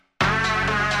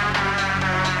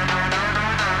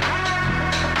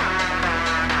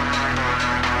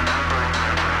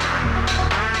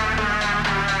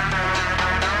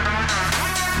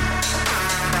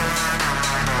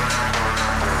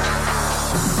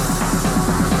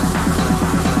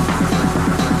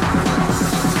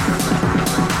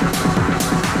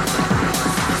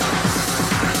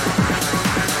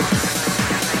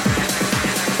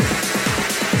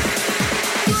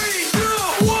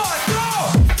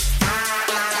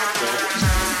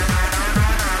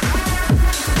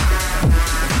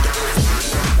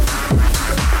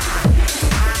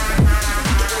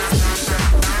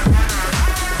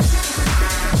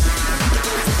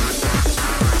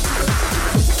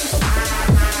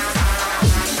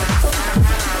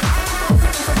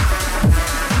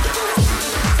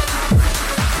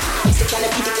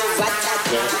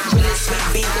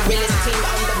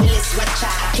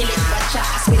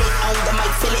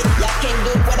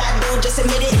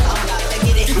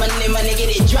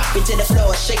it to the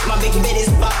floor, shake my big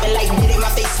bitties, bopping like Diddy, my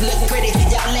face look pretty.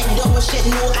 Y'all ain't doing shit,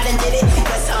 no, I done did it.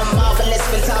 Yes, I'm marvelous,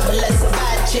 fantabulous, a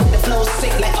bad chick, the flow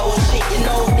sick like oh shit, you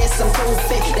know this, I'm so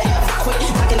fit to have to quit.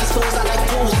 Knocking these fools out like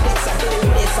pool sticks, I do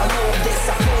this, I know this,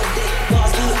 I feel this.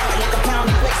 Bars be hard like a pound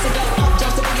of bricks, it go up,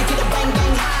 jump the boogie to the bang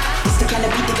bang. It's the kind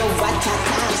of beat to go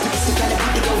RaTatah, it's the kind of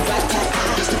beat to go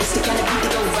RaTatah, it's the kind of beat to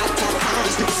go RaTatah,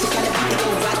 it's the kind of beat to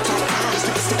go RaTatah,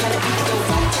 it's the kind of beat to go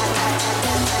RaTatah.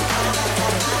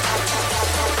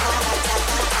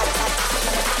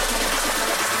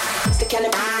 It's the kind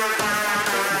of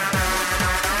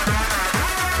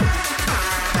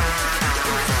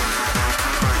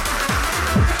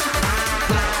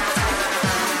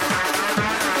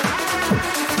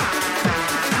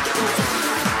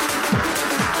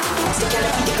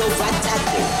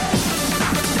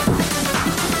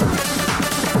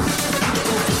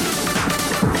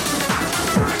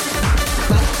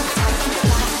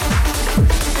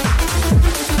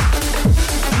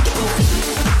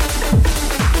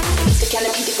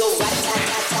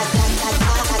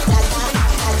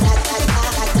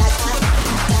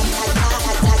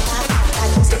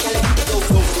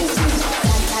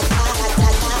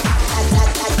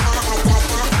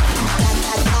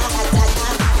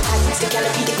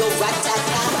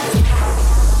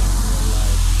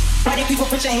people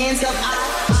put your hands up,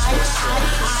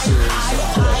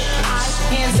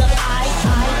 hands up, put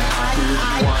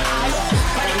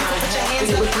your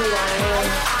hands up,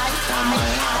 Am I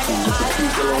happy with the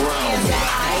people around me?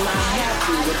 Am I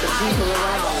happy with the people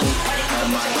around me?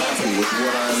 Am I happy with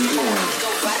what I'm doing?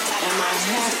 Am I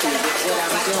happy with what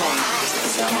I'm doing?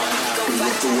 Am I happy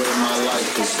with the way my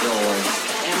life is going?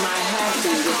 Am I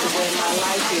happy with the way my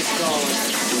life is going?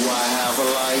 Do I have a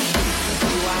life?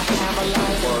 Do I have a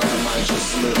life? Or am I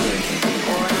just living?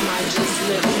 Or am I just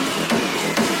living?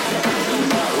 Do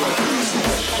not let these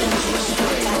questions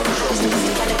restrain or trouble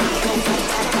you.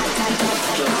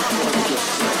 Just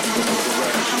point yourself in the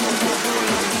direction of your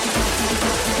dreams. And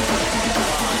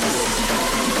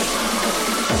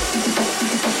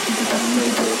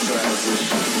make your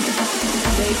transition.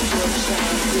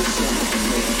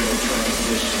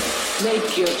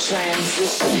 Make your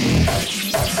transition. Make your transition.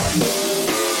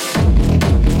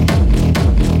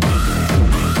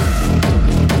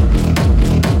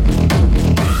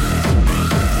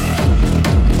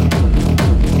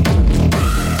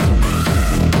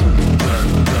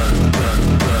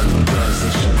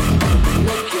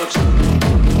 Make your transition.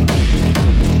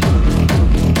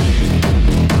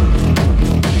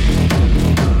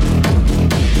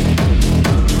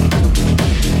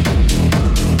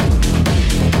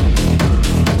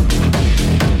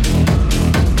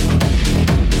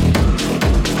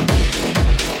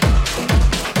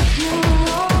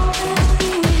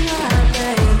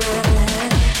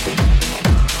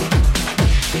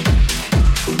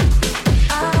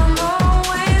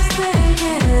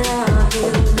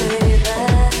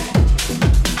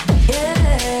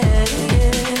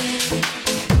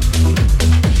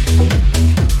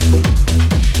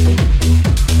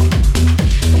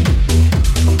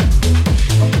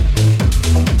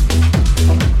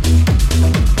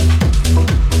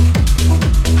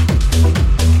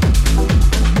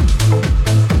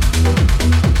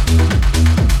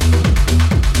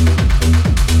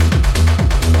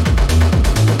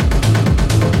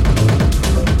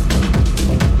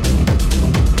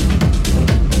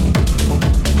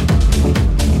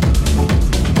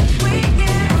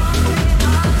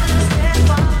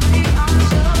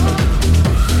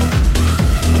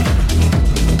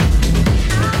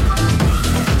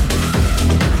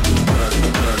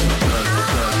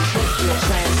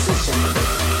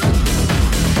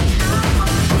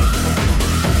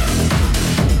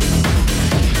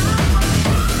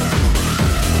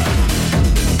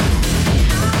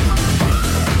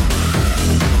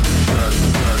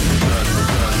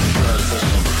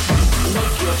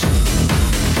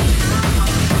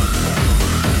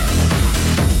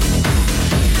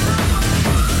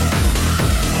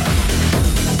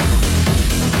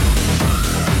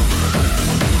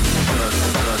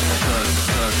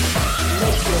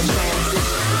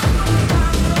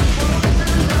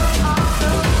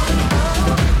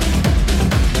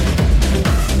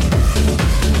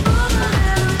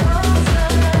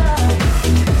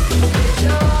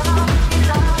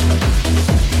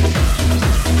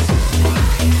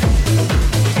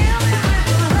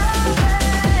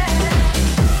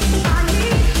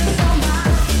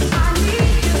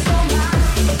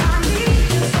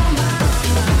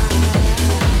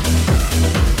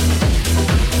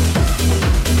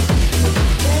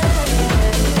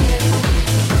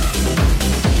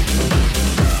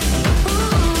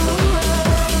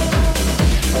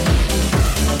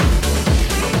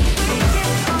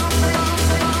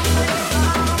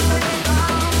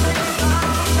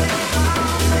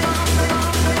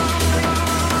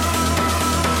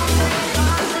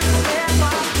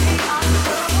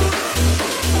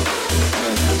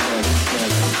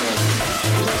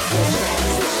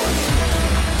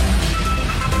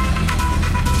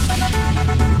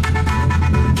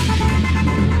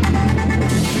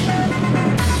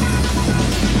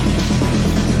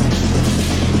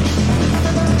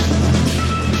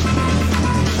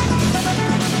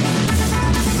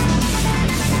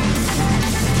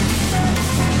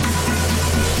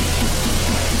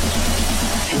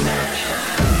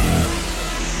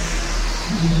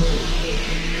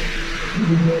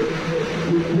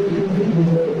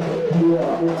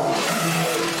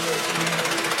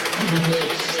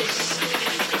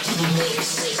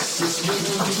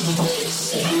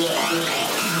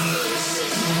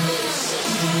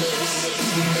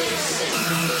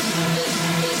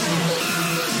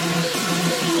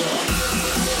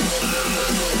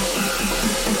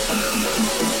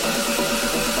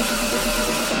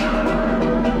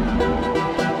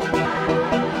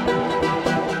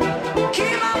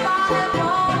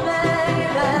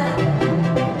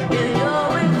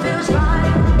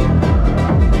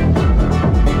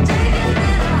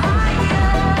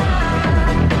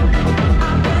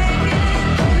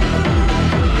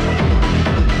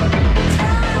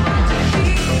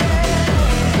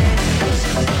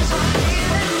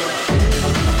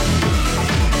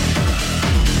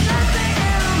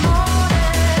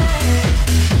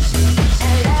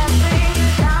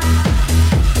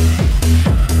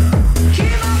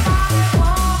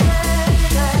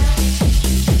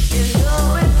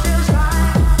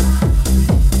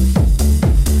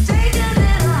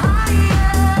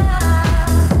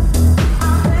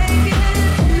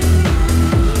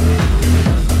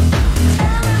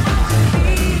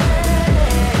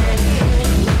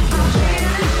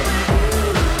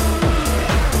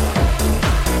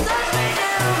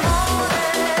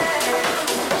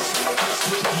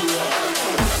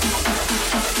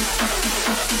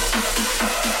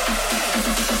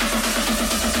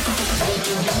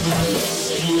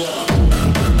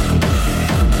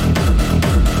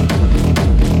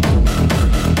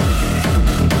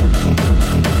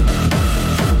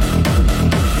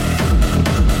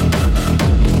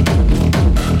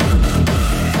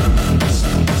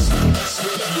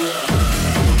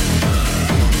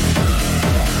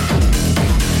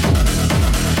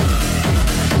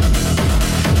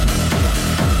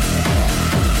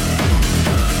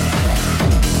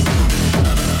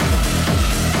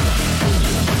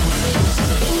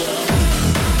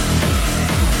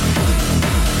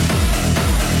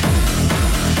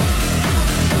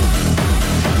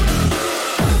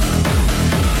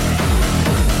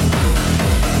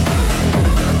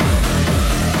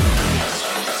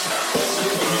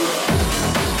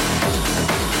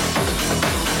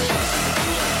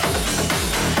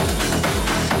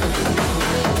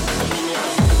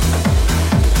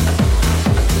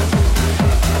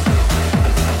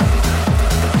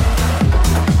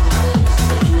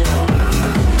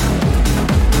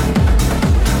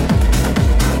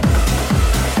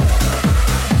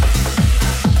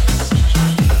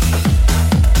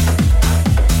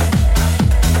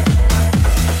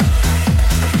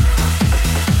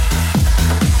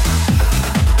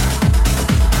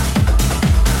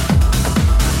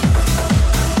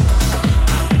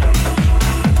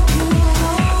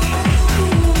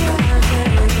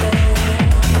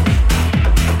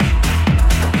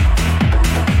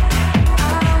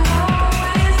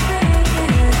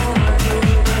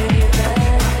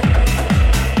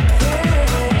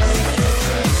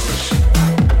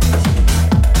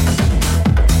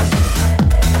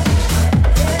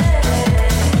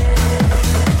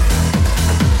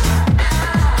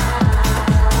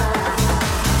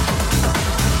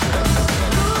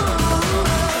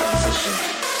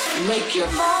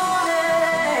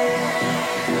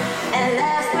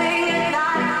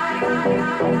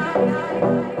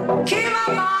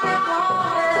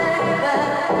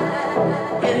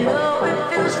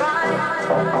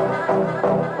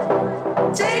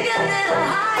 Take a little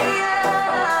higher.